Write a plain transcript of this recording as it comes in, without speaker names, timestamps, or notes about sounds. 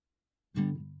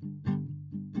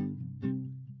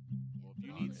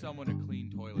someone to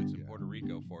clean toilets in Puerto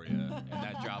Rico for you, and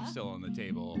that job's still on the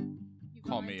table,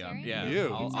 call me up. Yeah,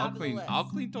 You. I'll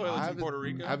clean toilets in Puerto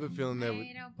Rico. I have a feeling that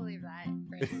I don't believe that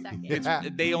for a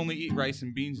second. They only eat rice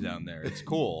and beans down there. It's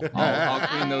cool. I'll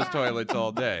clean those toilets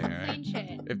all day. All right? Clean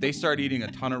shit. If they start eating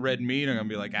a ton of red meat, I'm gonna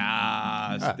be like,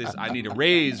 I need a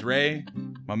raise, Ray.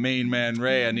 My main man,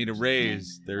 Ray. I need a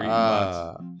raise. They're eating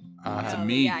lots of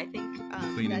meat. Yeah, I think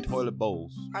Cleaning that's- toilet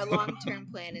bowls. Our long-term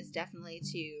plan is definitely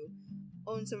to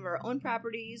own some of our own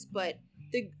properties, but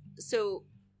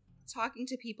talking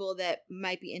to people that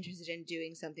might be interested in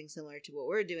doing something similar to what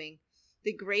we're doing,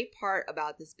 the great part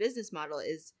about this business model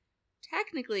is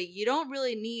technically you don't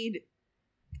really need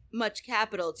much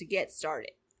capital to get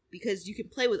started because you can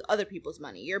play with other people's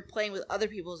money. You're playing with other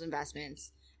people's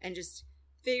investments and just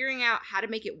figuring out how to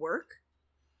make it work.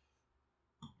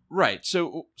 Right.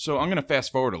 So I'm going to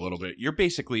fast forward a little bit. You're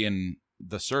basically in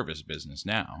the service business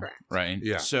now, Correct. right?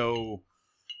 Yeah. So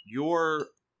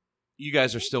you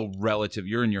guys are still relative.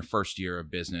 You're in your first year of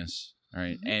business,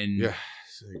 right? Mm-hmm. And yeah.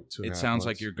 It's like 2.5 it sounds like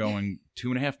months. you're going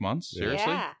 2.5 months. Yeah.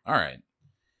 Seriously? Yeah. All right.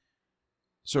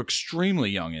 So extremely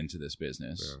young into this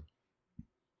business. Yeah.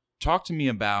 Talk to me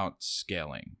about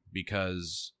scaling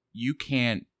because you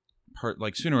can't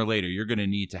sooner or later you're going to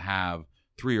need to have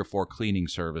 3 or 4 cleaning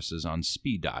services on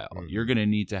speed dial. Mm-hmm. You're going to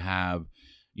need to have,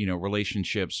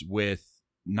 relationships with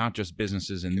not just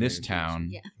businesses in this town.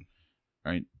 Yeah.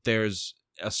 Right? There's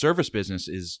a service business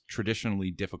is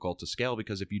traditionally difficult to scale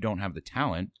because if you don't have the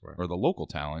talent Right. or the local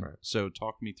talent. Right. So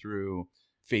talk me through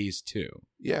phase 2.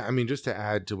 Yeah, I mean, just to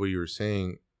add to what you were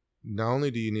saying, not only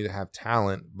do you need to have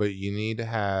talent, but you need to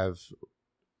have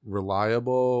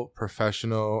reliable,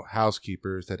 professional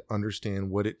housekeepers that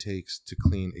understand what it takes to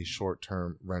clean a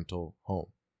short-term rental home,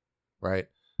 right?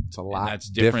 It's a lot And that's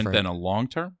different than a long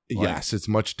term? Yes, it's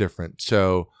much different.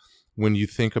 So when you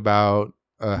think about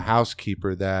a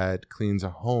housekeeper that cleans a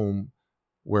home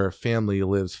where a family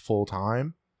lives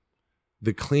full-time,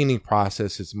 the cleaning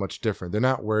process is much different. They're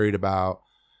not worried about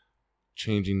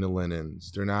changing the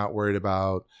linens. They're not worried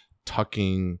about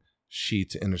tucking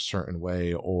sheets in a certain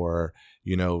way or,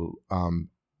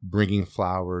 bringing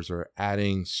flowers or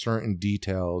adding certain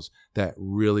details that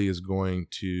really is going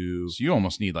to... So you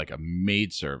almost need like a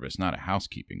maid service, not a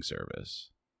housekeeping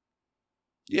service.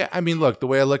 Yeah, I mean, look, the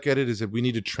way I look at it is that we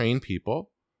need to train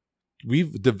people.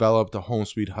 We've developed a Home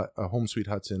Sweet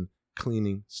Hudson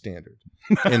cleaning standard.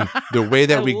 And the way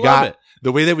that we got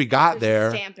There's there...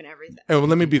 a stamp and everything. And well,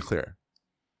 let me be clear,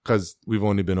 because we've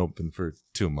only been open for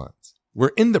 2 months.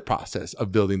 We're in the process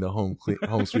of building the Home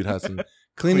Sweet Hudson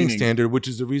cleaning standard, which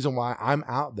is the reason why I'm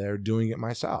out there doing it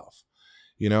myself.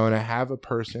 And I have a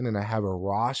person and I have a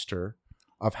roster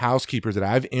of housekeepers that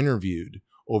I've interviewed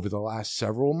over the last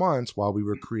several months while we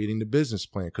were creating the business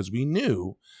plan, because we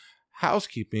knew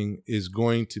housekeeping is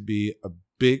going to be a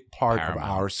big part of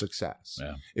our success.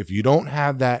 Yeah. If you don't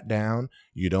have that down,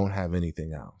 you don't have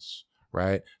anything else,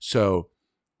 right? So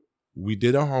we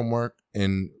did our homework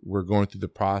and we're going through the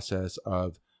process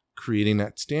of creating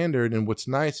that standard. And what's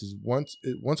nice is once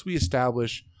we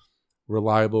establish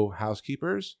reliable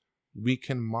housekeepers, we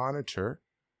can monitor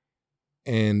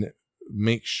and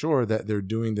make sure that they're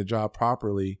doing the job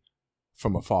properly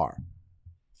from afar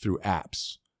through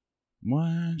apps.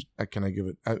 What? Can I give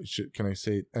it? Can I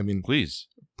say? I mean, Please.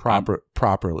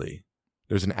 Properly.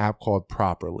 There's an app called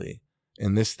Properly,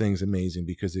 and this thing's amazing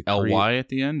because it LY at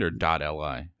the end or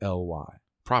 .li? LY.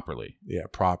 Properly. Yeah,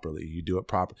 properly. You do it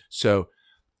properly. So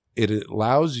it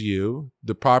allows you,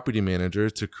 the property manager,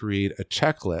 to create a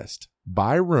checklist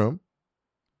by room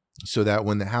so that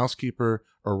when the housekeeper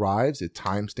arrives, it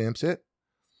timestamps it.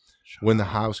 When the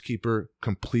housekeeper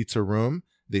completes a room,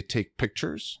 they take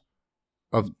pictures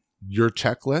of your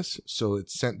checklist, so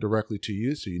it's sent directly to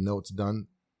you, so you know it's done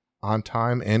on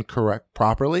time and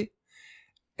properly.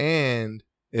 And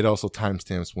it also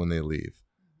timestamps when they leave.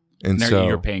 And Now so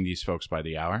you're paying these folks by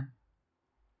the hour?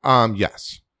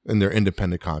 Yes. And they're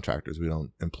independent contractors. We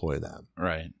don't employ them.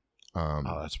 Right.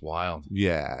 That's wild.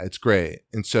 Yeah, it's great.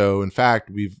 And so, in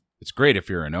fact, It's great if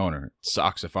you're an owner. It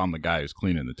sucks if I'm the guy who's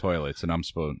cleaning the toilets and I'm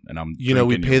we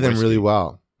drinking pay your them whiskey. really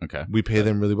well. Okay. We pay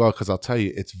them really well because I'll tell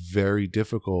you, it's very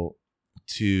difficult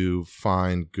to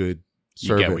find good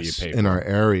You get what you service pay in for. our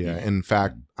area. Yeah. In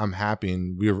fact, I'm happy,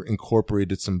 and we've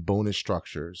incorporated some bonus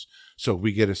structures. So if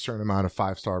we get a certain amount of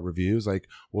 5-star reviews, like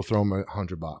we'll throw them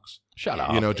 $100. Shut Yeah.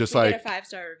 up. You know, If just we like get a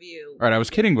 5-star review. All right, I was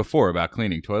kidding before about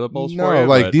cleaning toilet bowls No, for you.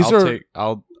 like, but these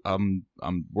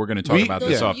we're going to talk about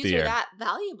this Those off reviews the are air. that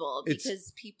valuable It's-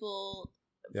 because people.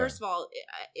 Yeah. First of all,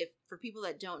 if for people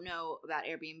that don't know about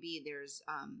Airbnb, there's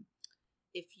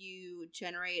if you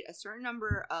generate a certain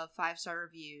number of 5-star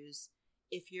reviews,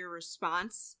 if your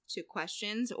response to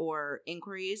questions or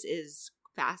inquiries is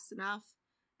fast enough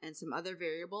and some other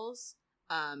variables,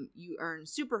 you earn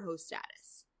Superhost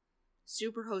status.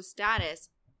 Superhost status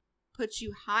puts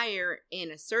you higher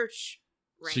in a search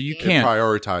ranking. So you It can't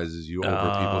prioritizes you over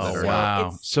people that are So not.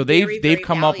 wow. it's So very, they've very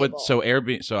come up with valuable.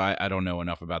 Airbnb. So I don't know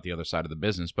enough about the other side of the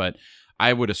business, but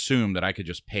I would assume that I could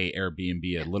just pay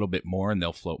Airbnb a little bit more and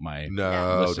they'll float my.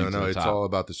 No, Listening to the It's top. all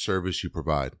about the service you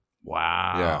provide.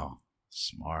 Wow. Yeah.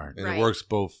 Smart. And Right. it works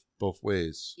both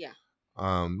ways. Yeah.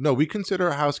 No, we consider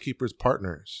our housekeepers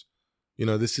partners.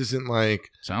 This isn't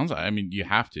like Sounds. I mean, you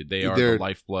have to. They are They're- the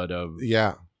lifeblood of.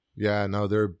 yeah. No,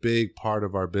 they're a big part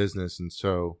of our business, and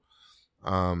so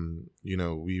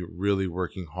we really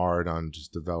working hard on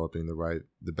just developing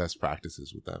the best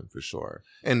practices with them for sure.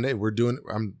 And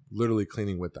I'm literally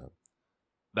cleaning with them.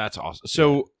 That's awesome.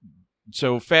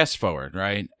 So fast forward,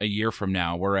 right? A year from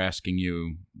now, we're asking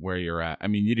you where you're at. I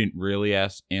mean, you didn't really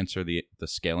answer the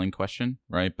scaling question,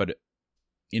 right? But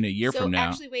in a year from now,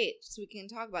 actually, wait, so we can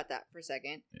talk about that for a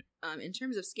second. In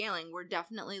terms of scaling, we're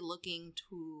definitely looking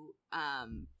to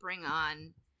bring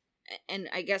on, and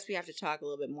I guess we have to talk a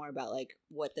little bit more about like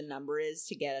what the number is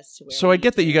to get us to where. so we I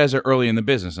get need that you to- guys are early in the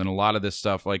business, and a lot of this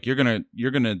stuff, like you're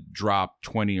gonna drop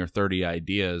 20 or 30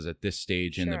 ideas at this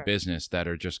stage in the Sure. business that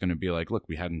are just gonna be like, look,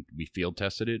 we field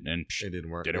tested it and It didn't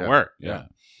work. didn't Yeah. work. Yeah.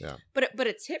 Yeah. But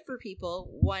a tip for people,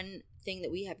 one thing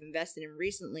that we have invested in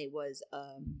recently was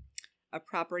a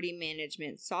property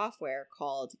management software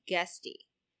called Guesty.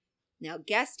 Now,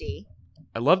 Guesty,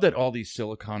 I love that all these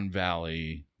Silicon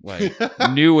Valley like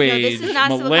new this age is not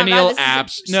Silicon millennial Valley, this is apps.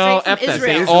 straight No, from F that.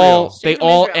 They Israel. all Straight they from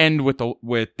all Israel. end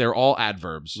with they're all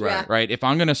adverbs. Right. Right. If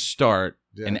I'm gonna start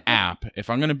Yeah. an app, if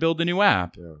I'm gonna build a new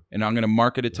app Yeah. and I'm gonna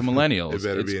market it to millennials, It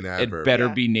better be an adverb. It better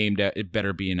Yeah. be named. It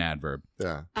better be an adverb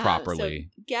Yeah.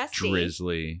 properly. So Guesty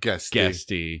Drizzly, Guesty.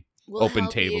 guesty. will open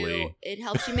help table-y. you. It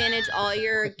helps you manage all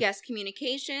your guest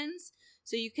communications,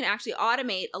 so you can actually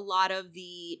automate a lot of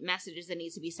the messages that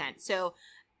needs to be sent. So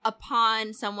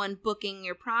upon someone booking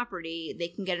your property, they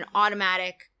can get an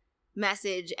automatic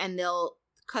message and they'll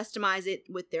customize it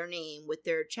with their name, with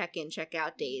their check-in,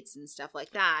 check-out dates and stuff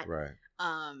like that. Right.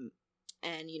 And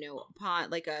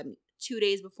upon 2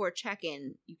 days before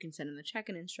check-in, you can send them the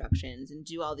check-in instructions and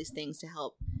do all these things to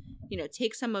help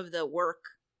take some of the work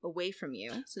away from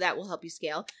you. So that will help you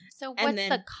scale. So And what's then-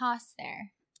 the cost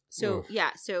there? So Oof.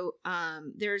 yeah, so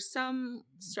there's some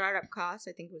startup costs.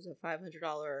 I think it was a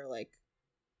 $500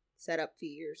 setup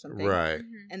fee or something. Right.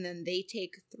 Mhm. And then they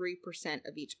take 3%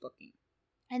 of each booking.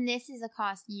 And this is a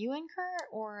cost you incur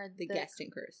or The guest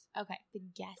incurs, Okay, the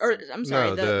guest. or I'm sorry,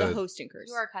 No, the the- host incurs.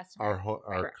 Your customer. Our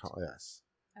Correct. yes.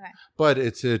 Okay. But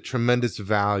it's a tremendous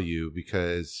value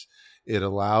because it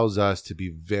allows us to be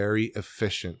very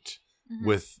efficient Mhm.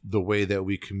 with the way that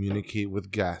we communicate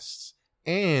with guests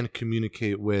and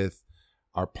communicate with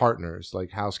our partners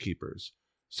like housekeepers.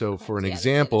 So Okay. for an Yeah, that's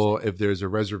example, interesting. if there's a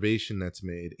reservation that's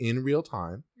made in real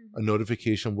time, Mhm. a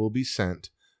notification will be sent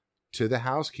to the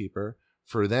housekeeper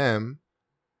for them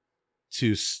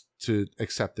to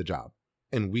accept the job.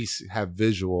 And we have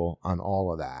visual on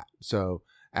all of that. So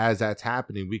as that's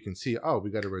happening, we can see, oh, we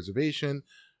got a reservation.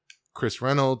 Chris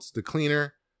Reynolds, the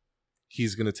cleaner,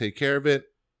 he's going to take care of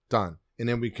it. Done. And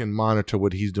then we can monitor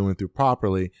what he's doing through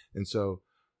properly. And so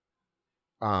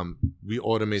we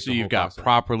automate So the whole you've got process.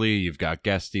 properly, you've got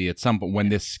guesty. At some point, when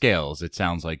this scales, it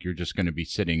sounds like you're just going to be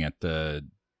sitting at the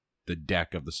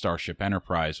deck of the Starship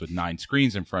Enterprise with 9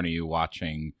 screens in front of you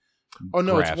watching. Oh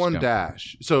no, it's graphs one go-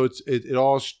 dash. So it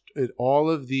all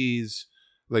of these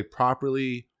like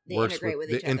properly They works integrate with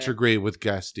they each other. integrate with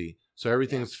Guesty. So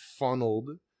everything's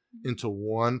funneled into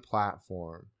one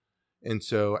platform. And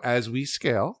so as we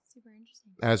scale, Super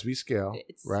interesting.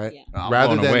 It's- right? yeah. I'm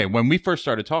Rather blown than away. When we first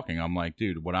started talking, I'm like,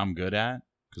 dude, what I'm good at,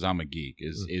 because I'm a geek,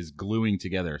 is gluing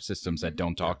together systems that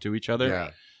don't talk to each other.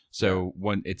 yeah, So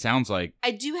when it sounds like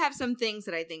I do have some things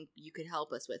that I think you could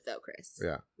help us with, though, Chris.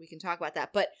 Yeah. We can talk about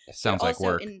that. But it sounds like also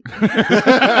work.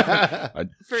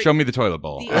 For Show me the toilet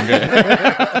bowl. the- I'm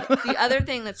good. the other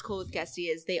thing that's cool with Guesty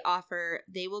is they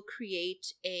will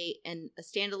create a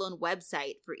standalone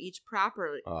website for each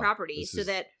property this so is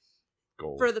that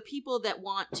gold. for the people that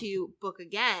want to book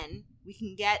again, we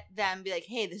can get them be like,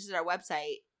 hey, this is our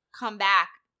website. Come back,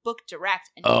 book direct,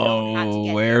 and you don't have to Oh,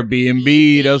 get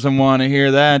Airbnb doesn't want to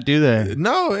hear that, do they?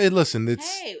 No, listen,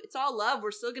 it's Hey, it's all love.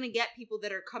 We're still gonna get people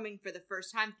that are coming for the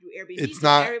first time through Airbnb. It's so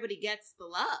not- everybody gets the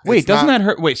love. Wait, It's doesn't not- that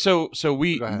hurt? Wait, so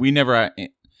we Go ahead. we never.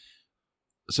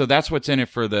 So that's what's in it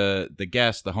for the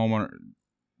guest, the homeowner.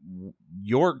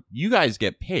 You guys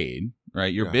get paid,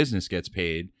 right? Your Yeah. business gets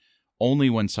paid only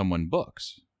when someone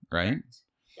books, right?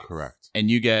 Yes. Correct. and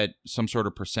you get some sort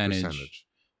of percentage.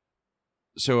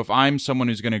 So if I'm someone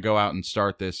who's going to go out and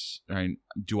start this, right,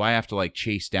 do I have to like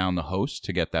chase down the host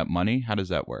to get that money? How does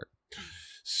that work?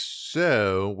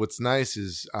 So what's nice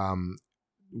is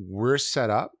we're set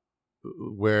up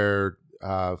where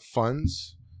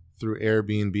funds through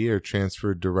Airbnb are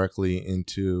transferred directly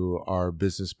into our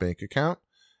business bank account.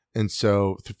 And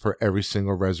so for every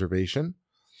single reservation.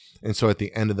 And so at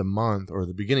the end of the month or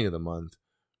the beginning of the month,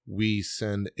 we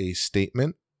send a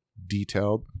statement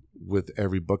detailed with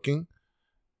every booking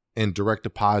and direct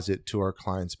deposit to our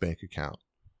client's bank account.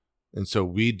 And so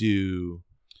we do.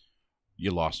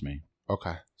 You lost me.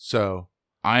 Okay. So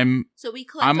So we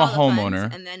collect I'm all a the funds,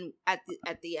 homeowner. and then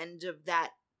at the end of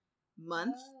that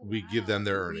month, we give them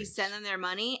their we earnings. send them their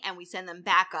money, and we send them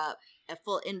back up a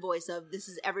full invoice of this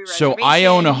is every So reservation. I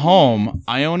own a home.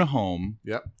 I own a home.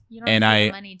 Yep. You don't And see the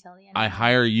I- money till the end I of the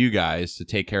hire you guys to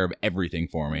take care of everything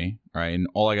for me, right? And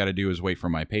all I got to do is wait for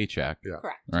my paycheck, Yeah.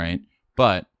 Correct. right?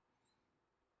 But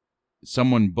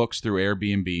someone books through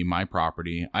Airbnb my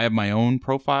property. I have my own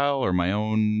profile or my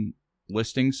own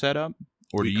listing set up,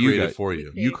 or We do you create it guys? for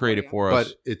you. You create it for us.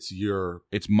 But it's your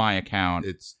It's my account.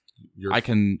 it's your I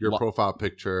can. your profile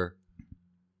picture,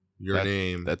 your That-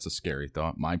 name, That's a scary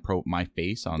thought. My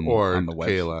face on or on the website.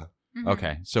 Kayla, Mhm.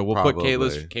 Okay, so we'll put Probably.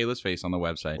 Kayla's face on the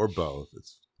website. or both.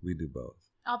 We do both.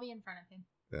 I'll be in front of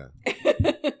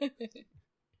him.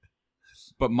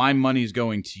 But my money's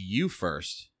going to you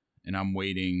first, and I'm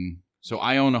waiting. So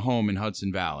I own a home in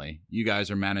Hudson Valley. You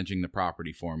guys are managing the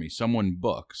property for me. Someone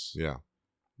books. Yeah.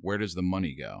 Where does the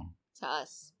money go? To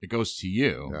us. It goes to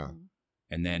you, Yeah.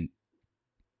 and then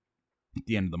at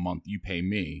the end of the month, you pay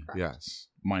me Yes.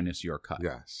 minus your cut.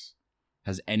 Yes.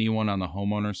 Has anyone on the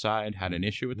homeowner side had an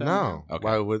issue with that? No. Okay.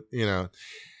 Why would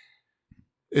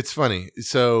It's funny.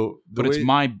 So But it's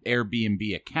my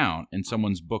Airbnb account, and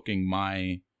someone's booking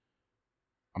my.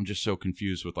 I'm just so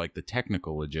confused with like the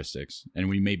technical logistics, and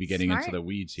we may be getting into Smart. the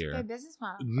weeds here. Good business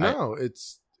model. No,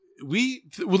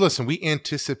 listen, we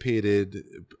anticipated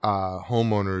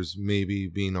homeowners maybe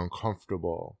being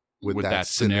uncomfortable with that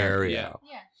scenario.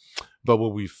 Yeah. But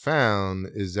what we found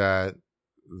is that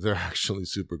they're actually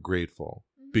super grateful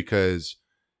because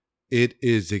it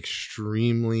is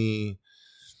extremely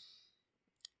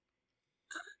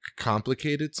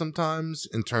complicated sometimes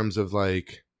in terms of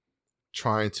like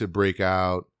trying to break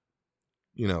out,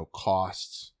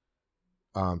 costs,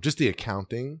 just the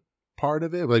accounting part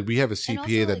of it. Like we have a CPA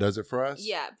also, that does it for us.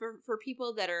 Yeah, for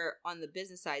people that are on the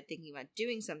business side thinking about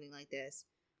doing something like this,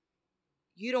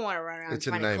 you don't want to run around It's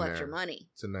a trying to collect nightmare. your money.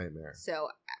 It's a nightmare. So,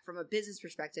 from a business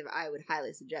perspective, I would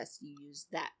highly suggest you use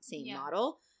that same Yeah.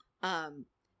 model.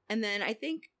 And then I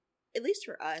think, at least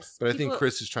for us, But I think people-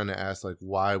 Chris is trying to ask, like,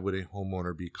 why would a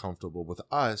homeowner be comfortable with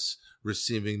us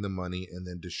receiving the money and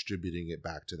then distributing it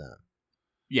back to them?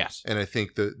 Yes. And I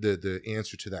think the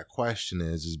answer to that question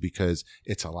is because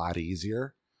it's a lot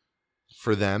easier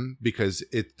for them because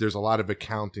there's a lot of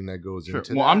accounting that goes Sure.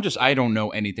 into Well, that. I don't know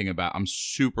anything about. I'm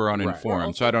super uninformed,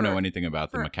 Well, so I don't know for- anything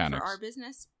about the for mechanics. our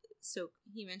business. So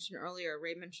he mentioned earlier,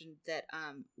 Ray mentioned that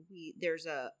there's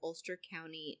a Ulster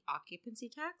County occupancy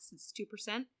tax. It's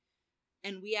 2%,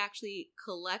 and we actually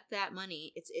collect that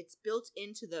money. It's built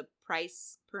into the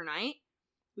price per night.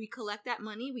 We collect that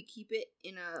money. We keep it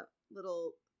in a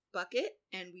little bucket,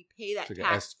 and we pay that It's like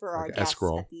tax for our like guests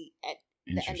escrow. at the end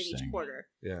of each Interesting. quarter.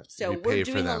 Yeah. So You we're pay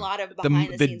for doing a them. lot of The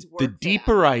behind the scenes work. the for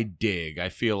deeper I dig, I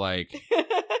feel like them.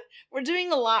 We're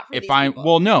doing a lot for if these I'm people.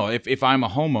 well, no, if I'm a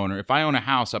homeowner, if I own a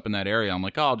house up in that area, I'm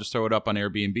like, oh, I'll just throw it up on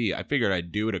Airbnb. I figured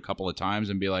I'd do it a couple of times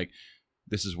and be like,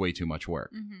 this is way too much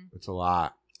work. Mm-hmm. It's a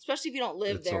lot. especially if you don't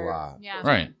live It's a there. lot. Yeah.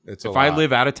 Right. It's a If lot. I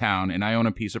live out of town and I own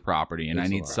a piece of property and It's I a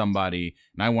need lot. somebody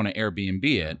and I want to Airbnb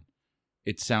it,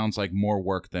 it sounds like more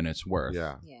work than it's worth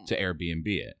Yeah. Yeah. to Airbnb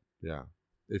it. Yeah.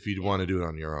 If you'd want to do it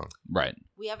on your own. Right.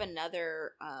 We have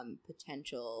another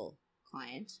potential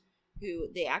client who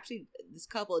this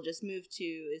couple just moved to,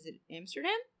 is it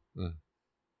Amsterdam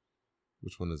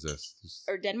Which one is this?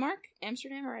 or Denmark?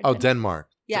 Amsterdam or Oh, Denmark.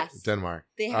 Yes. Denmark.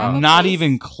 They have a Not place-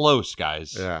 even close,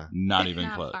 guys. Yeah. Not even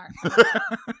Not close. far.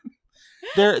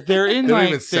 They're in They don't like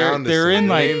even sound the they're same. in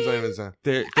The like names don't even sound.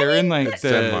 they're in like It's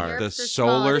Denmark. the Europe's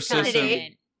solar smallest system.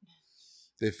 continent.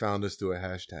 They found us through a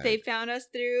hashtag. They found us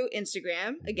through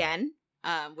Instagram again,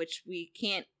 which we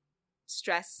can't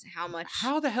stress how much.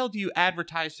 How the hell do you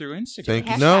advertise through Instagram? Thank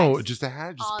you. Hashtags. No, just just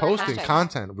All the posting hashtags.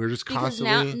 content. We're just because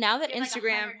constantly. now that We have like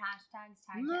Instagram, 100 hashtags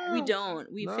tagged No. in. we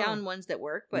don't. We No. found ones that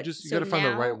work, but you so got to find the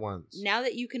now- right ones. Now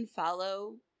that you can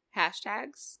follow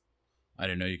hashtags, I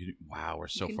didn't know you could. Wow, we're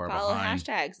so you can far follow behind.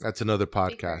 hashtags. That's another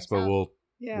podcast, but yourself.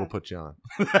 we'll put you on.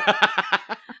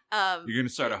 You're gonna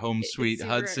start a Home it's Sweet super-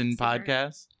 Hudson super-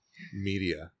 podcast.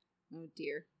 Media. Oh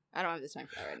dear, I don't have this time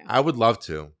for that right now. I would love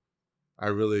to. I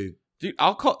really. Dude,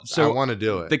 I'll call. I So want to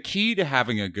do it. the key to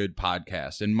having a good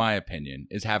podcast, in my opinion,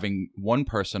 is having one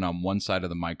person on one side of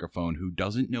the microphone who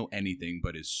doesn't know anything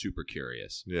but is super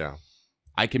curious. Yeah.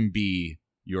 I can be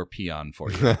your peon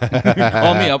for you.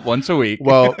 Call me up once a week.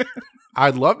 Well,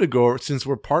 I'd love to go, since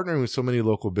we're partnering with so many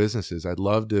local businesses, I'd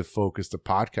love to focus the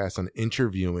podcast on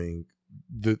interviewing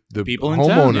the People in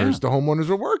homeowners, town, yeah. the homeowners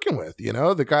we're working with,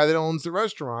 the guy that owns the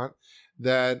restaurant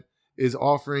that is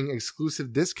offering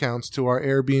exclusive discounts to our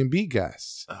Airbnb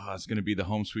guests. Oh, it's going to be the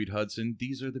Home Sweet Hudson.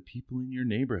 These are the people in your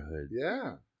neighborhood.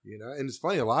 Yeah. And it's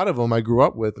funny, a lot of them I grew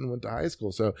up with and went to high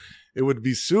school. So it would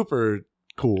be super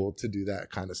cool to do that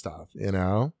kind of stuff,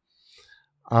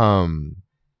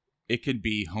 It could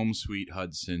be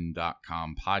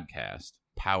homesweethudson.com podcast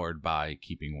powered by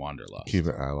Keeping Wanderlust.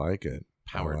 I like it.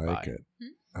 Powered I like by. it.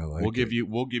 I like We'll it. give you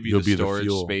You'll the be the storage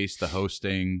fuel. space, the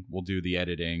hosting. We'll do the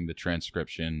editing, the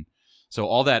transcription. So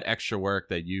all that extra work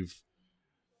that you've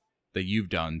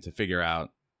done to figure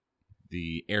out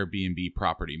the Airbnb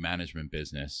property management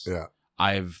business. Yeah.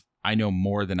 I know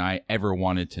more than I ever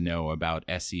wanted to know about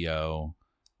SEO,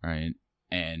 right?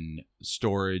 And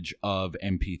storage of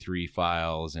MP3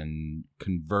 files and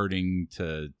converting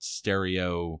to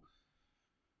stereo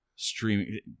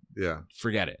streaming. Yeah.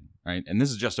 Forget it, right? And this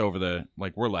is just over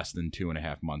we're less than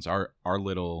 2.5 months. Our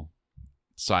little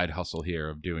side hustle here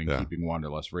of doing Keeping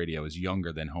Wanderlust Radio is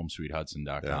younger than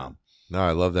homesweethudson.com. Yeah. No,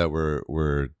 I love that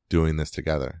we're doing this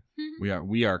together.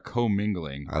 We are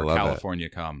commingling I our love California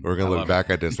come. We're gonna I look love back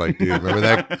at this like, dude, remember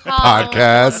that Calm.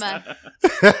 podcast?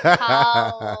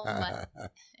 Calm.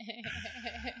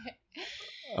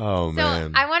 Oh So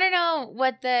man. I want to know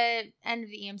what the end of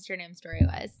the Amsterdam story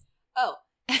was. Oh,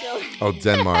 so Oh,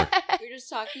 Denmark. we're just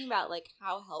talking about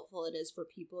how helpful it is for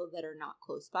people that are not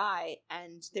close by,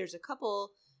 and there's a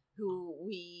couple who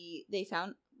they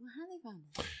found. How did they find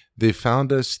us? They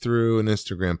found us through an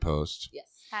Instagram post. Yes,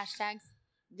 Hashtags.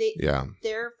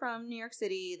 They're from New York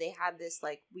City. They had this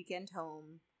weekend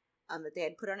home that they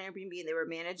had put on Airbnb, and they were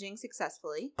managing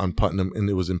successfully. On Putnam, and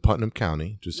it was in Putnam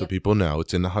County, just so Yep. people know.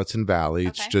 It's in the Hudson Valley.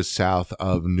 It's Okay. just south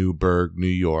of Newburgh, New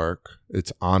York.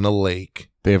 It's on a lake.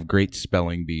 They have great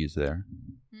spelling bees there.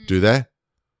 Do they?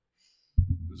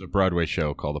 There's a Broadway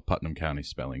show called the Putnam County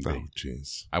Spelling Bee. Oh,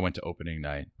 jeez. I went to opening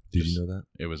night. Did you know that?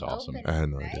 It was awesome. Opening I had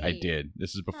no idea. I did.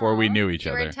 This is before we knew each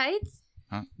you other. Wear tights?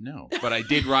 Huh? No, but I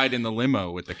did ride in the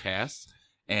limo with the cast,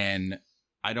 and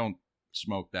I don't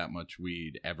smoke that much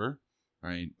weed ever,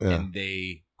 right? Yeah. And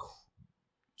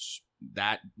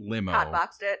that limo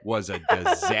Hotboxed it. was a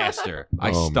disaster.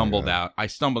 I Oh, my stumbled God.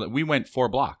 out. We went 4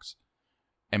 blocks,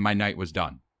 and my night was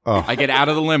done. Oh, I get out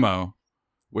of the limo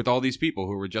with all these people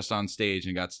who were just on stage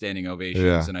and got standing ovations,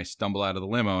 Yeah. and I stumble out of the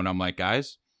limo, and I'm like,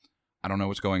 guys, I don't know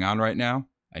what's going on right now.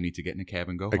 I need to get in a cab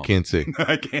and go I home. can't see.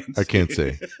 I can't. I can't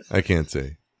see. I can't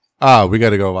see. Ah, we got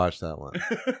to go watch that one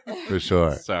for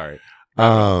sure. Sorry.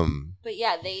 But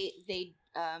yeah, they the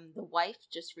wife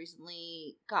just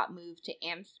recently got moved to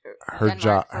Her Denmark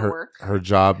job, for work. her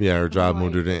job Oh,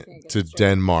 moved her I can't get to this straight.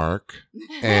 Denmark,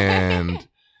 and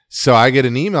so I get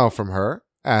an email from her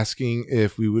asking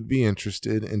if we would be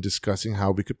interested in discussing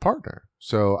how we could partner.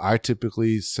 So I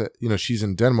typically set, she's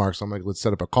in Denmark, so I'm like, let's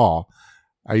set up a call.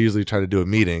 I usually try to do a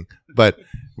meeting, but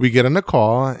we get on a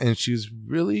call, and she's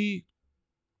really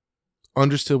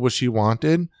understood what she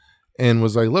wanted and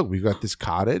was like, look, we've got this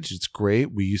cottage. It's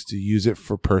great. We used to use it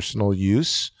for personal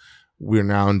use. We're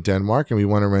now in Denmark and we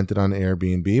want to rent it on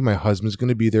Airbnb. My husband's going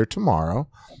to be there tomorrow.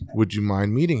 Would you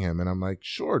mind meeting him? And I'm like,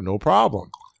 sure, no problem.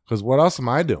 Because what else am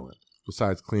I doing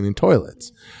besides cleaning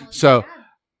toilets? So,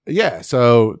 yeah.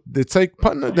 So it's like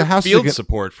putting the house Field together.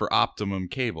 support for Optimum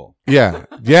Cable. Yeah.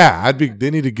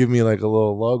 They need to give me like a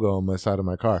little logo on my side of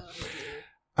my car.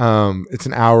 It's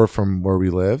an hour from where we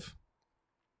live,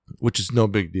 which is no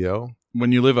big deal.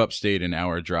 When you live upstate, an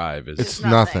hour drive is It's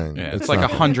nothing. nothing. yeah, it's like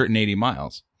nothing. 180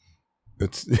 miles.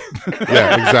 It's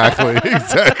yeah,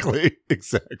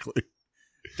 exactly.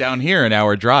 Down here, an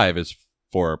hour drive is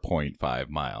 4.5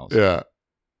 miles. Yeah.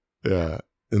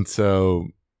 And so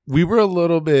we were a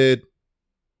little bit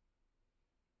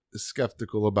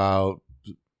skeptical about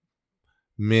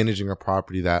managing a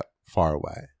property that far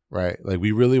away, right? Like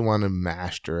we really want to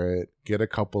master it, get a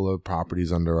couple of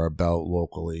properties under our belt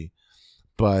locally,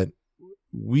 but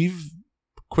we've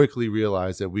quickly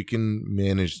realized that we can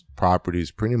manage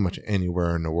properties pretty much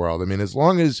anywhere in the world. I mean, as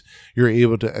long as you're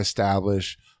able to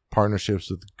establish partnerships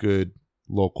with good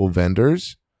local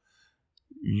vendors,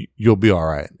 you'll be all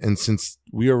right. And since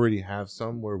we already have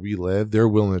some where we live, they're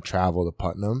willing to travel to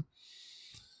Putnam.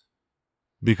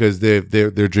 because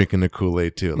they're drinking the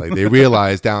Kool-Aid too. Like they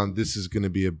realize this is going to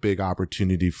be a big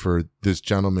opportunity for this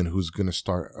gentleman who's going to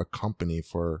start a company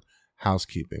for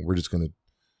housekeeping. We're just going to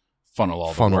funnel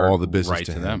all the business right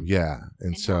to him. them. Yeah,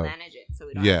 and he'll so manage it, so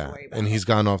we don't have to worry about and it. he's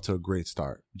gone off to a great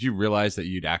start. Did you realize that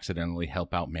you'd accidentally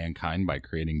help out mankind by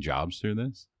creating jobs through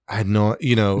this? I had no,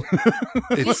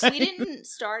 it's we didn't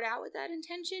start out with that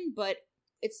intention, but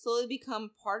it's slowly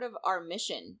become part of our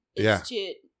mission. Is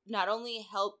to not only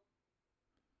help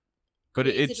but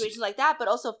create it's situations like that, but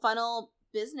also funnel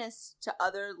business to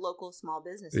other local small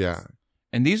businesses. yeah.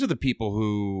 and these are the people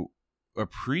who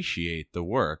appreciate the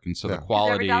work, and so the 'Cause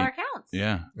quality every dollar counts.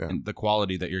 Yeah. Yeah. And the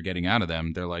quality that you're getting out of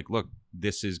them, they're like, look,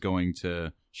 this is going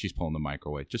to, she's pulling the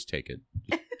microwave. Just take it.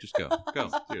 Just go. Go.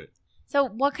 Do it. So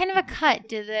what kind of a cut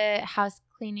do the house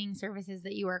cleaning services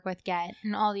that you work with get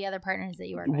and all the other partners that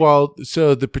you work with? Well,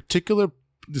 so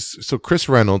so Chris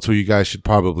Reynolds, who you guys should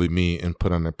probably meet and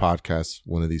put on a podcast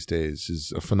one of these days,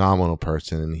 is a phenomenal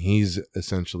person, and he's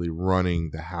essentially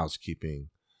running the housekeeping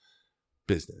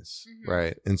business, Mhm.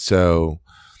 right? And so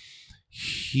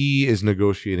he is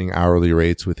negotiating hourly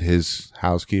rates with his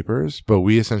housekeepers, but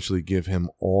we essentially give him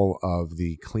all of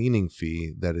the cleaning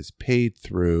fee that is paid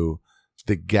through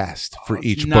the guest for It's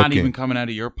each not booking. even coming out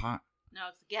of your pot. No,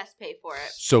 it's the guests pay for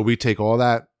it. So we take all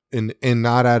that and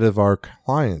not out of our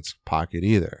client's pocket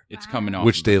either. It's Wow. coming off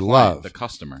Which of the they client, love. the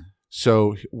customer.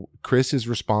 So Chris is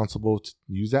responsible to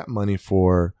use that money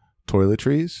for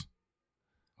toiletries,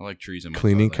 I like trees in my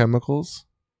cleaning toilet. chemicals,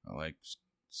 I like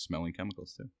smelling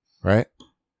chemicals too. right?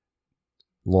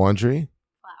 Laundry,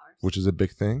 Flowers. which is a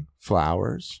big thing,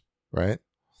 flowers, right?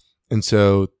 And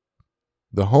so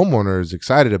the homeowner is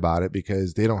excited about it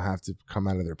because they don't have to come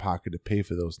out of their pocket to pay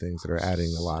for those things that are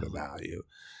adding a lot of value.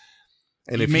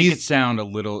 And You if make it he's sound a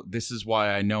little, this is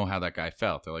why I know how that guy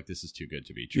felt. They're like, this is too good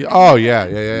to be true. oh yeah.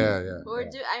 But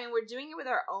we're doing it with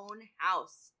our own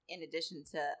house in addition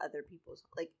to other people's.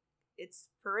 Like, it's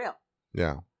for real.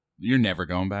 Yeah. You're never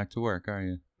going back to work, are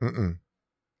you? Mm-mm.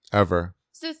 Ever.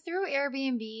 So through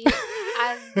Airbnb,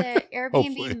 as the Airbnb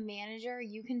Hopefully. manager,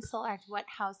 you can select what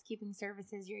housekeeping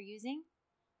services you're using.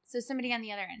 So somebody on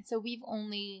the other end. So we've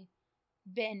only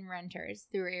been renters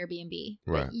through Airbnb.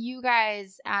 Right. But you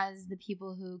guys, as the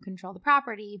people who control the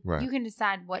property, Right. you can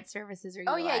decide what services are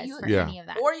Oh, yeah, utilized you- for Yeah. any of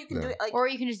that. Or you can Yeah. do it like Or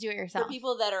you can just do it for yourself.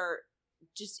 people that are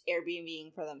just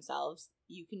Airbnb-ing for themselves.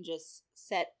 You can just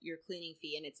set your cleaning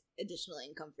fee, and it's additional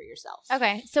income for yourself.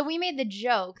 Okay, so we made the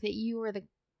joke that you were the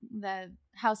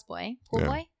houseboy, pool Yeah.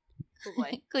 boy, Cool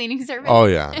boy. cleaning service. Oh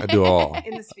yeah, I do all.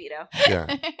 In the Speedo.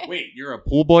 Yeah. Wait, you're a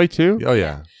pool boy too? Oh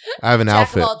yeah. I have an Jack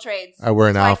outfit. of all trades. I wear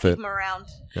an That's why outfit. I keep 'em around.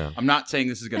 I'm not saying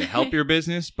this is going to help your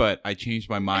business, but I changed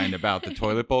my mind about the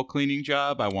toilet bowl cleaning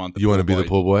job. I want the You want to pool be the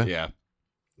pool boy? Yeah.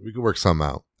 We could work something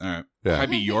out. All right. Yeah. Can I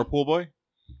be your pool boy?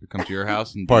 Come to your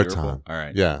house and do your Part-time. pool? All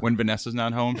right. Yeah. When Vanessa's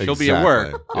not home, she'll be at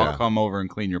Exactly. work. Yeah. I'll come over and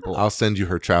clean your pool. I'll send you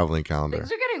her traveling calendar.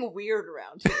 Things are getting weird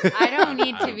around here. I don't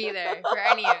need to be there for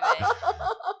any of this.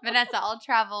 Vanessa, I'll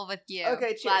travel with you. Okay,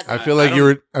 cheers. gladly. I feel like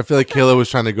I feel like Kayla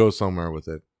was trying to go somewhere with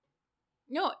it.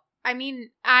 No, I mean,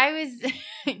 I was,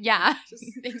 yeah.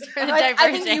 Thanks for the I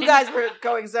diversion. think you guys were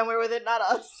going somewhere with it, not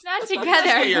us. Not Just together.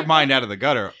 get your mind out of the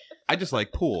gutter. I just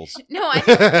like pools. No, I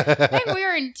think we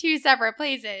were in two separate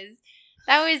places.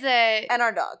 That was And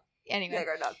our dog. We anyway. like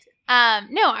our dog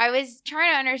too. No, I was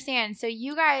trying to understand. So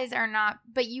you guys are not,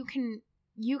 but you can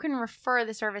refer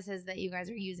the services that you guys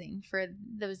are using for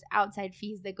those outside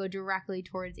fees that go directly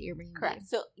towards Airbnb. Correct.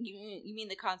 So you mean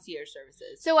the concierge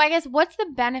services? So I guess what's the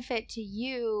benefit to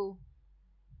you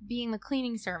being the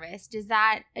cleaning service? Does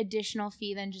that additional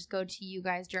fee then just go to you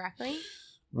guys directly?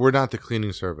 We're not the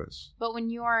cleaning service. But when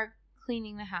you're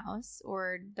cleaning the house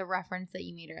or the reference that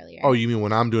you made earlier. Oh, you mean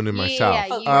when I'm doing it Yeah, myself? yeah,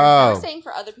 Oh, you- you're Oh. saying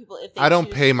for other people if they I don't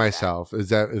choose pay to do that. myself. Is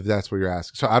that if that's what you're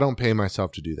asking? So I don't pay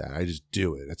myself to do that. I just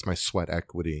do it. That's my sweat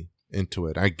equity into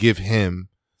it. I give him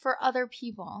For other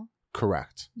people,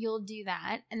 correct. you'll do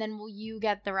that, and then will you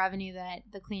get the revenue that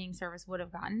the cleaning service would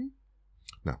have gotten?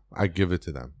 No, I give it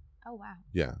to them. Oh wow,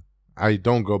 Yeah, I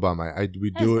don't go by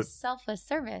we that do is it. a selfless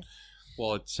service.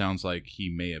 Well, it sounds like he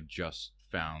may have just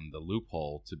found the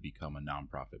loophole to become a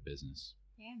nonprofit business.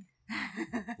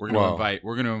 Yeah. We're gonna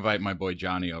Well- invite my boy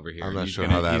Johnny over here. I'm not He's sure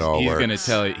gonna- how that he's- all he's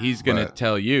works. He's gonna But-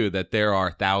 tell you that there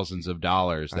are thousands of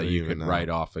dollars I that don't you even could know. write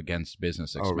off against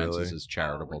business Oh, expenses really? as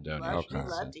charitable Oh, we'd love- donations. we'd Okay,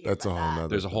 love to hear that's a about whole that. nother.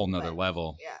 There's a whole nother But-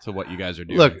 level yeah. to what you guys are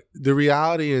doing. Look, the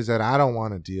reality is that I don't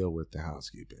want to deal with the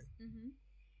housekeeping, Mm-hmm.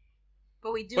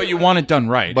 But we do. but you want it done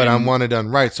right. but I and- want it done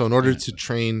right. So in order Yeah. to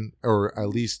train, or at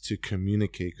least to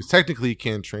communicate, because technically you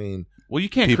can't train Well, you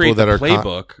can't people create that the are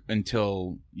playbook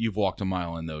until you've walked a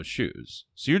mile in those shoes.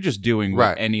 So you're just doing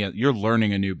what Right. you're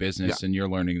learning a new business and you're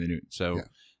learning the new. So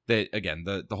that again,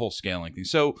 the whole scaling thing.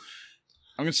 So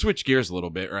I'm going to switch gears a little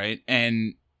bit, right?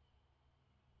 And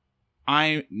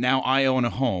I own a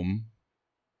home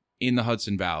in the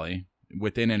Hudson Valley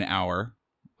within an hour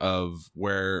of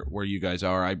where you guys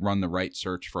are. I run the right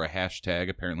search for a hashtag.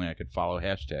 Apparently I could follow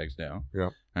hashtags now. Yeah.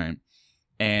 All right.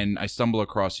 And I stumble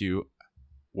across you.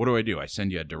 What do? I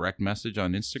send you a direct message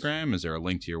on Instagram? Is there a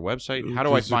link to your website? How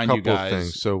do There's I find you a couple guys? of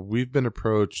things. So we've been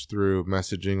approached through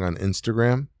messaging on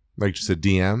Instagram, like just a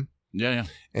DM. Yeah.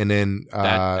 And then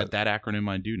That acronym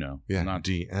I do know. yeah, Not,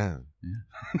 DM.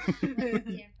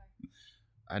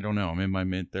 I don't know. I'm in my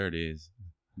mid-30s.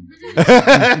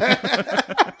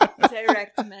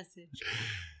 Direct message.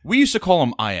 We used to call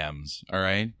them IMs, all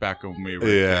right? Back when we were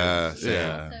kids.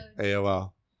 Yeah.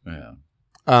 AOL. Yeah.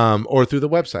 Or through the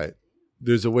website.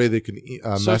 There's a way they can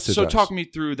message So us. talk me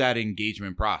through that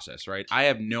engagement process, right? I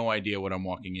have no idea what I'm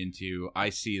walking into. I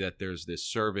see that there's this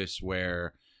service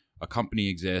where a company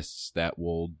exists that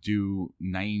will do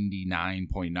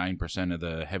 99.9% of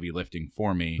the heavy lifting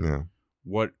for me. Yeah.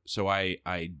 So I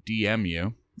DM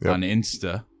you Yep. on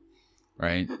Insta,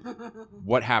 right?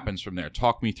 What happens from there?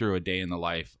 Talk me through a day in the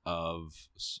life of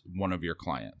one of your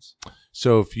clients.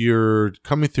 So if you're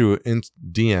coming through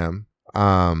DM,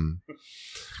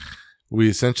 we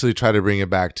essentially try to bring it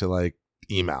back to like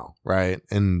email, right?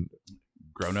 And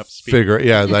Grown up speak.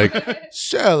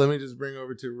 so let me just bring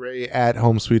over to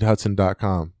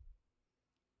ray@homesweethudson.com.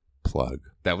 Plug.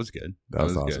 That was good. That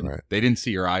was awesome, good. right? They didn't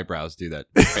see your eyebrows do that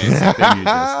fancy thing you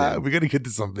just did. We got to get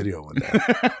this on video one day.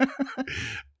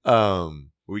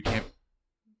 We can't.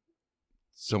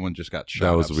 Someone just got shot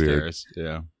That was upstairs.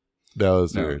 Yeah. That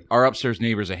was No. weird. Our upstairs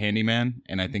neighbor's a handyman,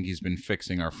 and I think he's been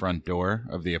fixing our front door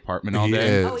of the apartment all He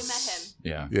day. is. Oh, we met him.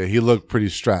 Yeah. Yeah, he looked pretty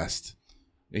stressed.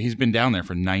 He's been down there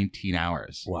for 19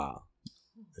 hours. Wow.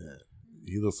 Yeah.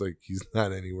 He looks like he's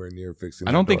not anywhere near fixing.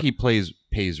 I don't think he pays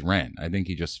rent. I think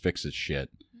he just fixes shit.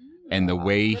 And the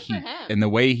way Good for him.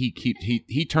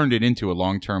 he turned it into a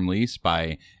long-term lease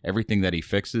by everything that he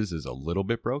fixes is a little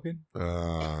bit broken.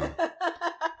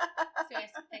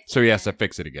 So he has to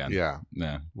fix it again. Yeah.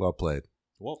 Yeah. Well played.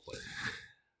 Well played.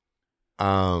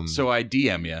 So So I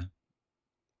DM you.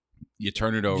 You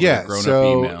turn it over yeah, to grown-up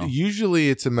so email. usually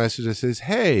it's a message that says,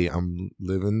 "Hey, I'm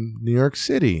living in New York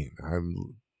City.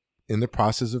 I'm in the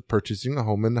process of purchasing a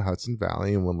home in the Hudson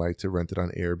Valley and would like to rent it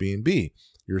on Airbnb.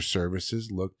 Your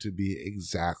services look to be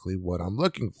exactly what I'm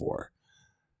looking for.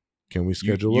 Can we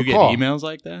schedule you a get call?" emails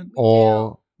like that?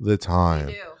 All the I time.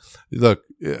 do. Look,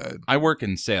 I work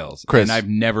in sales, Chris. and I've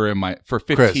never for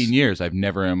 15 Chris. years, I've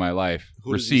never in my life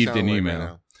who does he received sound an like email. right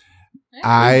now?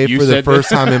 I, You for the said first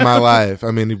that. time in my life,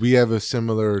 I mean, we have a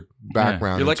similar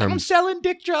background. You're in like, I'm terms- selling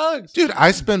dick drugs. Dude,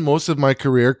 I spend most of my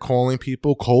career calling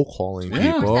people, cold calling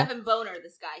Yeah. people, 24/7 boner,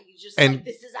 this guy. He's just And- like,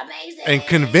 this is amazing. and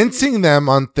convincing them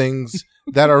on things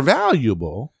that are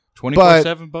valuable.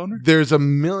 24/7 boner? There's a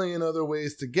million other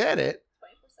ways to get it.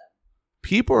 24/7.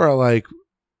 People are like,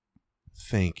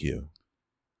 thank you.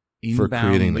 for Inbound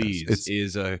creating this. leads It's-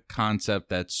 is a concept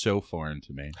that's so foreign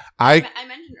to me. I I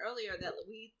mentioned earlier that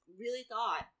we really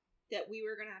thought that we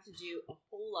were going to have to do a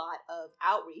whole lot of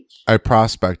outreach.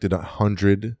 prospected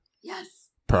 100. Yes.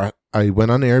 I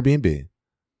went on Airbnb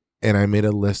and I made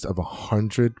a list of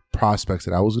 100 prospects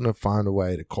that I was going to find a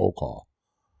way to cold call,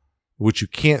 which you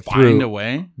can't Find a through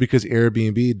way? because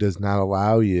Airbnb does not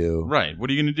allow you. Right. What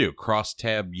are you going to do? Cross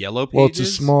tab yellow pages? Well, it's a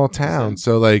small town,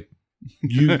 so like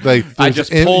you like. I there's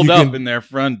just in- pulled you up can- in their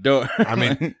front door. I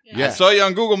mean, I yeah. saw you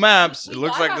on Google Maps. We It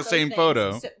looks thought like about the those same things,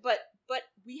 photo. but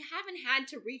we haven't had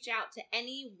to reach out to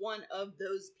any one of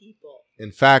those people.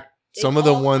 In fact, They some of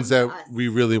the all ones come that to us. we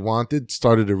really wanted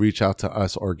started to reach out to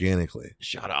us organically.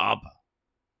 Shut up.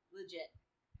 Legit.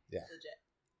 Yeah. Legit.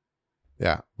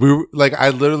 Yeah, we were, like I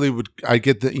literally I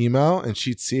get the email and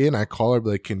she'd see it and I call her be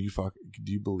like,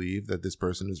 do you believe that this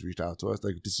person has reached out to us?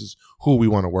 Like this is who we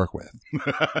want to work with.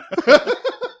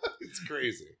 It's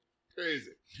crazy.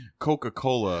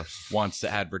 Coca-Cola wants to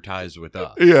advertise with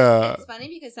us. Yeah. It's funny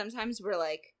because sometimes we're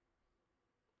like,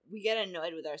 we get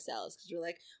annoyed with ourselves because we're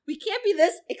like, we can't be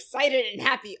this excited and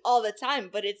happy all the time.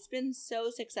 But it's been so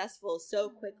successful so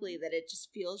quickly that it just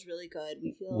feels really good.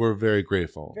 We feel We're very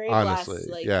grateful, very honestly. blessed.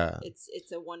 Like, yeah.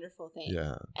 it's a wonderful thing.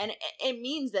 Yeah. And it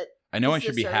means that I know I This is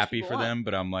should be the service happy people for want. them,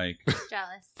 but I'm like,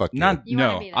 Jealous. Fuck not. You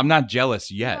wanna No, be them. I'm not jealous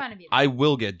You yet. wanna be them. I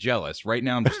will get jealous. Right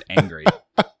now, I'm just angry.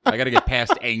 I got to get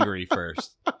past angry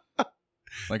first.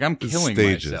 Like I'm The killing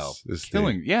stages. myself. The stage.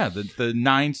 Killing. Yeah, the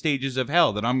 9 stages of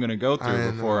hell that I'm going to go through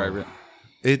I before know. I.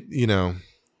 It, you know,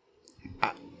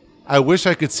 I wish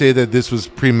I could say that this was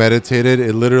premeditated.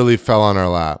 It literally fell on our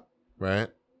lap, right?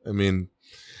 I mean,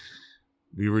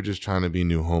 we were just trying to be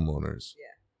new homeowners.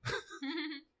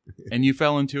 And you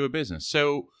fell into a business.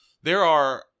 So there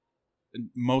are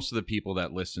most of the people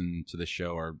that listen to the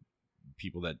show are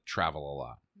people that travel a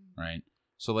lot, right?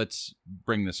 So let's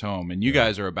bring this home. And you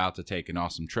guys are about to take an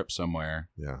awesome trip somewhere,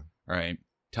 Yeah. right?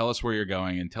 Tell us where you're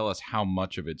going and tell us how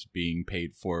much of it's being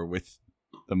paid for with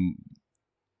the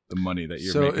money that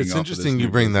you're making. So it's off interesting of this you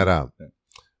new bring that business. up.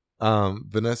 Yeah.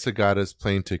 Vanessa got us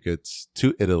plane tickets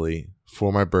to Italy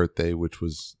for my birthday, which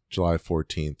was July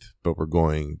 14th, but we're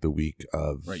going the week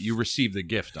of. Right. You received the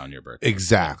gift on your birthday.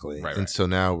 Exactly. Right, And so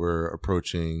now we're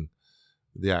approaching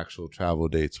the actual travel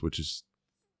dates, which is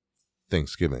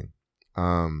Thanksgiving.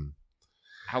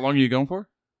 How long are you going for?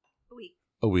 A week.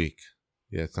 A week.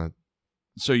 Yeah, it's not.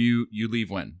 So you leave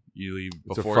when? You leave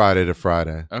It's before? a Friday to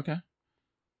Friday. Okay.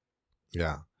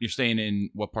 Yeah. You're staying in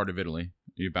what part of Italy?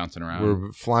 Are you bouncing around?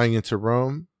 We're flying into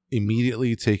Rome,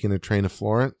 immediately taking a train to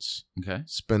Florence, Okay.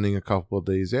 spending a couple of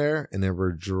days there, and then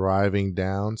we're driving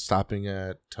down, stopping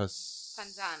at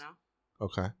Panzano.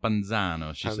 Okay.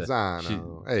 Panzano, she said.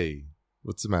 Panzano. Hey,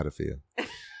 what's the matter for you?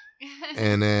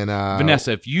 And then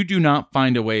Vanessa, if you do not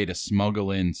find a way to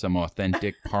smuggle in some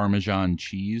authentic Parmesan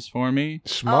cheese for me,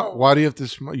 Oh. Why do you have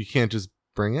to? You can't just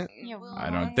bring it. Yeah, I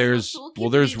don't. Well, There's we'll keep well,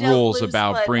 the there's details rules loose,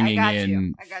 about but bringing I got you.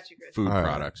 in I got you, Chris. food All right.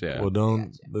 products. Yeah, Well, don't.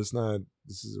 Gotcha. Let's not.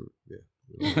 This is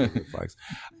we don't have red flags.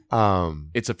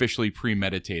 it's officially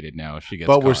premeditated now. If she gets,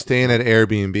 But we're caught. staying at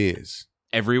Airbnbs.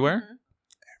 everywhere. Mhm.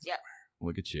 Yep.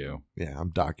 Look at you. Yeah,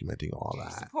 I'm documenting all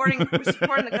that. We're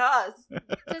supporting the cause.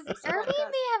 Does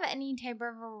Airbnb have any type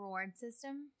of reward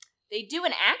system? They do,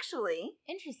 and actually,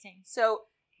 Interesting. so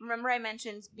remember I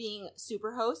mentioned being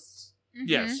Superhost?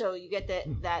 Yes. So you get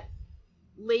that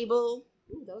label.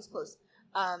 Ooh, that was close.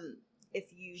 If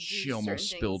you do She almost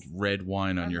certain spilled things- red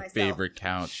wine on On your myself. favorite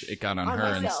couch. It got on On her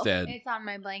myself. instead. It's on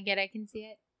my blanket. I can see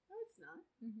it. No, it's not.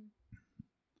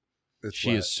 It's She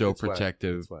wet. is so It's wet.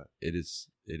 protective. It's wet. It is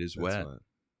It's wet.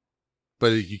 But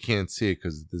you can't see it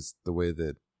because this the way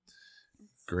that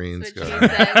grains That's go.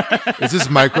 what she said. Is this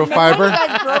Remember when microfiber? you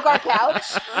guys broke our couch?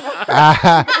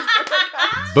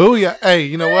 Booyah! Hey,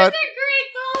 you know what? That's a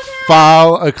great goal.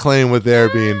 File a claim with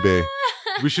Airbnb.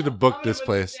 We should have booked this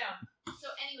place. So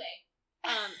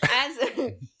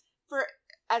anyway,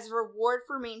 as a reward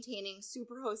for maintaining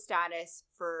Superhost status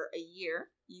for a year,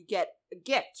 you get a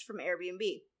gift from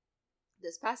Airbnb.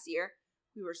 This past year,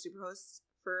 we were Superhosts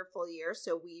for a full year,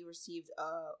 so we received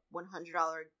a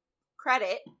 $100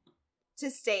 credit to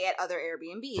stay at other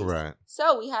Airbnbs. Right.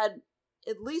 So we had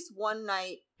at least one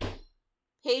night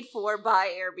paid for by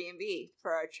Airbnb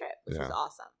for our trip, which was Yeah.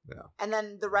 awesome. Yeah. And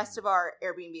then the rest of our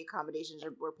Airbnb accommodations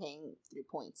we're paying through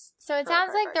points. So it for our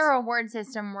sounds like the credit cards. reward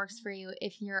system works for you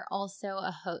if you're also a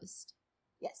host.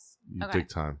 Yes. You Okay. take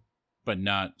time. But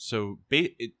not so.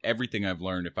 Everything I've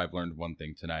learned, if I've learned one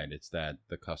thing tonight, it's that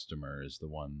the customer is the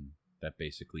one that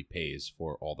basically pays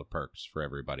for all the perks for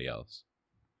everybody else,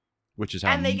 which is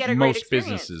how And they get a great most experience,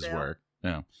 businesses so. work.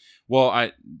 Yeah.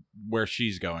 Well, where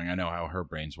she's going, I know how her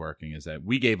brain's working. Is that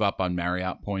we gave up on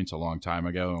Marriott points a long time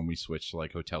ago, and we switched to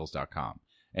like Hotels.com.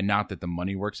 And not that the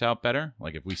money works out better.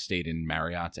 Like if we stayed in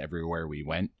Marriott's everywhere we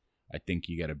went, I think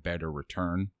you get a better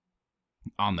return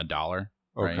on the dollar.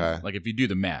 Right? Okay. Like if you do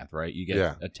the math, right, you get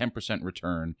Yeah. a 10%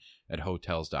 return at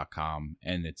Hotels.com,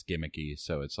 and it's gimmicky,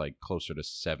 so it's like closer to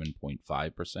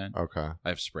 7.5%. Okay. I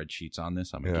have spreadsheets on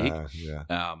this. I'm a geek.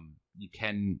 Yeah. You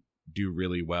can do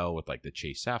really well with like the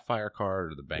Chase Sapphire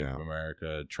card or the Bank Yeah. of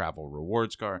America Travel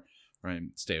Rewards card, right?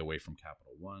 Stay away from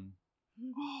Capital One.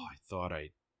 Oh, I thought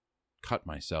I cut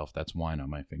myself. That's wine on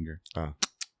my finger. Oh.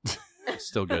 It's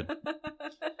still good.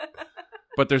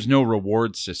 But there's no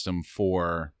reward system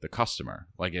for the customer.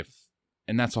 Like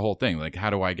and that's the whole thing. Like, how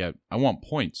do I want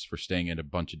points for staying at a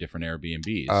bunch of different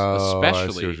Airbnbs, Oh, I see what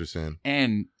especially, you're saying.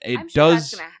 and it I'm sure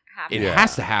does, that's gonna happen. it Yeah.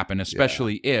 has to happen,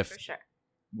 especially if For sure.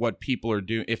 what people are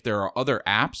doing, if there are other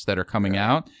apps that are coming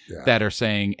Yeah. out Yeah. that are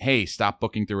saying, hey, stop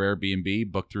booking through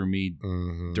Airbnb, book through me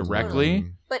Mhm. directly.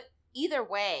 Mhm. But either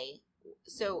way,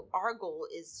 so our goal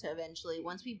is to eventually,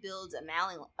 once we build a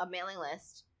mailing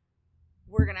list,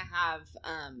 we're gonna have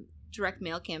direct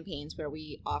mail campaigns where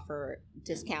we offer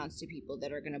discounts to people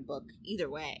that are gonna book either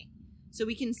way. So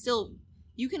we can still,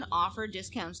 you can offer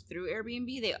discounts through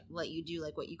Airbnb. They let you do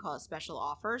like what you call a special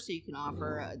offer, so you can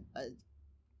offer a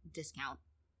discount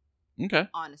Okay.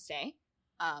 on a stay.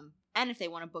 And if they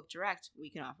want to book direct, we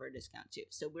can offer a discount too.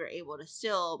 So we're able to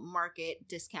still market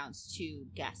discounts to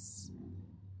guests.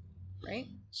 Right?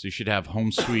 So you should have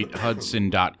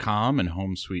homesweethudson.com and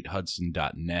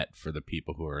homesweethudson.net for the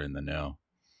people who are in the know.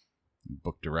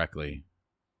 Book directly.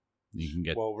 You can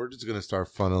get. Well, we're just going to start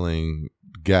funneling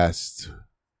guests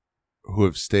who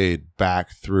have stayed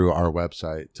back through our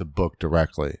website to book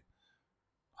directly.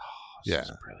 This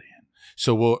is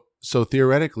brilliant. So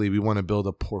theoretically, we want to build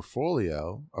a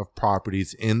portfolio of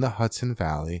properties in the Hudson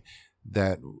Valley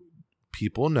that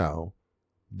people know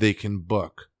they can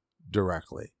book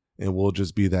directly, and we'll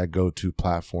just be that go-to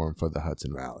platform for the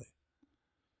Hudson Valley.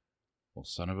 Well,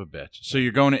 son of a bitch. So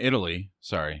you're going to Italy.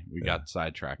 Sorry, we got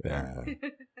sidetracked there.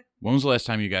 When was the last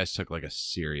time you guys took like a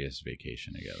serious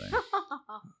vacation together?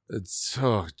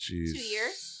 Jeez. 2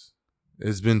 years?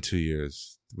 It's been 2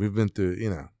 years. We've been through,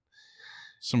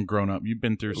 Some grown up. You've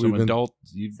been through We've been-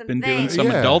 You've Some been doing things. some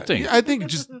adulting. I think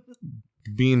just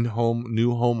being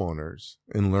new homeowners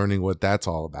and learning what that's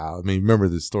all about. I mean, remember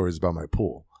the stories about my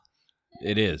pool,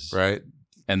 It is right?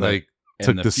 and Like, the,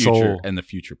 took and the future soul. and the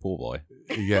future pool boy.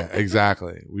 Yeah,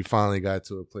 exactly. We finally got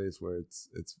to a place where it's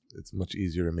much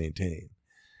easier to maintain.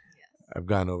 I've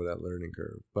gotten over that learning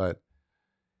curve, but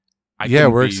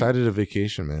we're excited to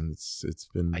vacation, man. It's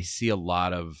been. I see a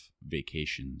lot of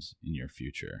vacations in your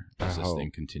future as this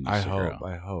thing continues to grow.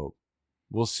 I hope.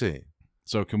 We'll see.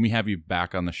 So can we have you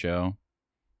back on the show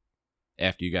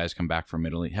after you guys come back from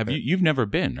Italy? You've never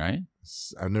been, right?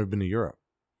 I've never been to Europe.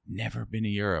 Never been to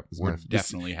Europe. It's We're my-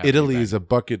 definitely having Italy you back. is a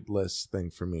bucket list thing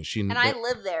for me. And I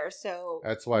live there, so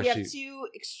That's why we have she. two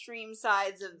extreme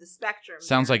sides of the spectrum.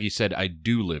 Sounds here. like you said I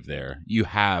do live there. You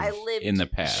have I lived in the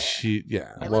there. past. She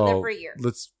yeah. I lived well, there for a year.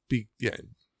 let's be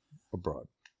abroad.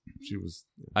 She was.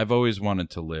 I've always wanted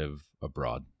to live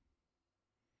abroad.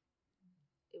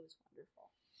 It was wonderful.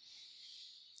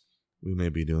 We may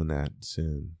be doing that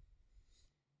soon.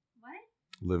 What?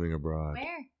 Living abroad.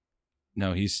 Where?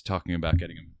 No, he's talking about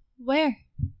getting him. Where?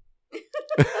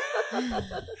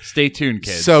 Stay tuned,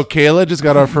 kids. So Kayla just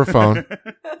got off her phone.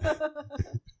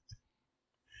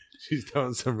 She's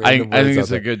doing some. I Random think words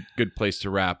it's out a there. good place to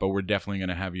wrap, but we're definitely going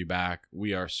to have you back.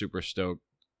 We are super stoked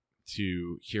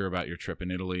to hear about your trip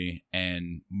in Italy,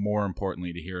 and more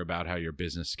importantly, to hear about how your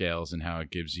business scales and how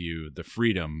it gives you the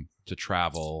freedom to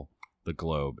travel the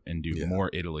globe and do more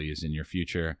Italys in your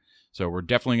future. So we're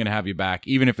definitely going to have you back,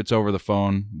 even if it's over the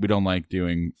phone. We don't like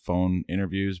doing phone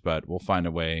interviews, but we'll find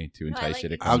a way to entice you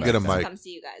to come I'll back. get a to mic. come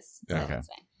see you guys. Yeah. Okay. That's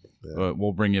fine. Yeah. But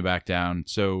we'll bring you back down.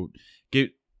 So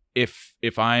if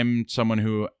I'm someone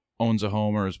who owns a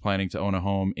home or is planning to own a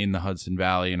home in the Hudson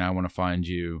Valley and I want to find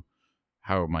you,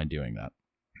 how am I doing that?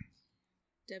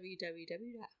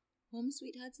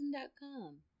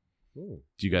 www.homesweethudson.com. Ooh.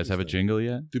 Do you guys have a jingle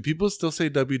yet? Do people still say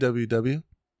www?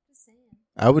 Just saying.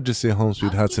 I would just say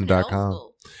homesweethudson.com.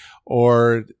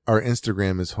 Or our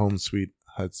Instagram is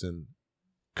homesweethudson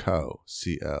co.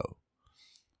 C-O. A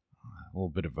little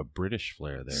bit of a British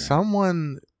flair there.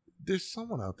 There's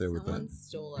someone out there with Someone that.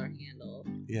 stole our handle.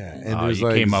 Yeah, and Oh, there's you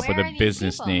like came up with Where a are these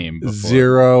business people? name before.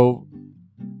 0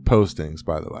 postings,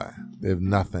 by the way. They have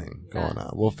nothing going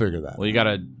on. We'll figure that Well, you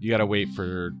out. gotta wait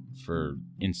for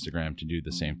Instagram to do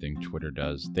the same thing Twitter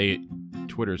does.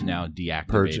 Twitter's now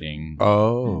deactivating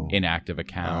Oh. inactive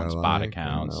accounts, I bot like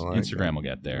accounts. it. I like Instagram it. will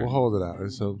get there. We'll hold it out.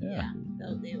 So, Yeah.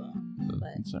 They will. But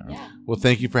It's all right. yeah. well,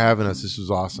 thank you for having us. This was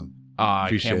awesome. I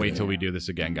Appreciate can't wait it. till we do this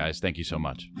again, guys. Thank you so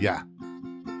much. Yeah.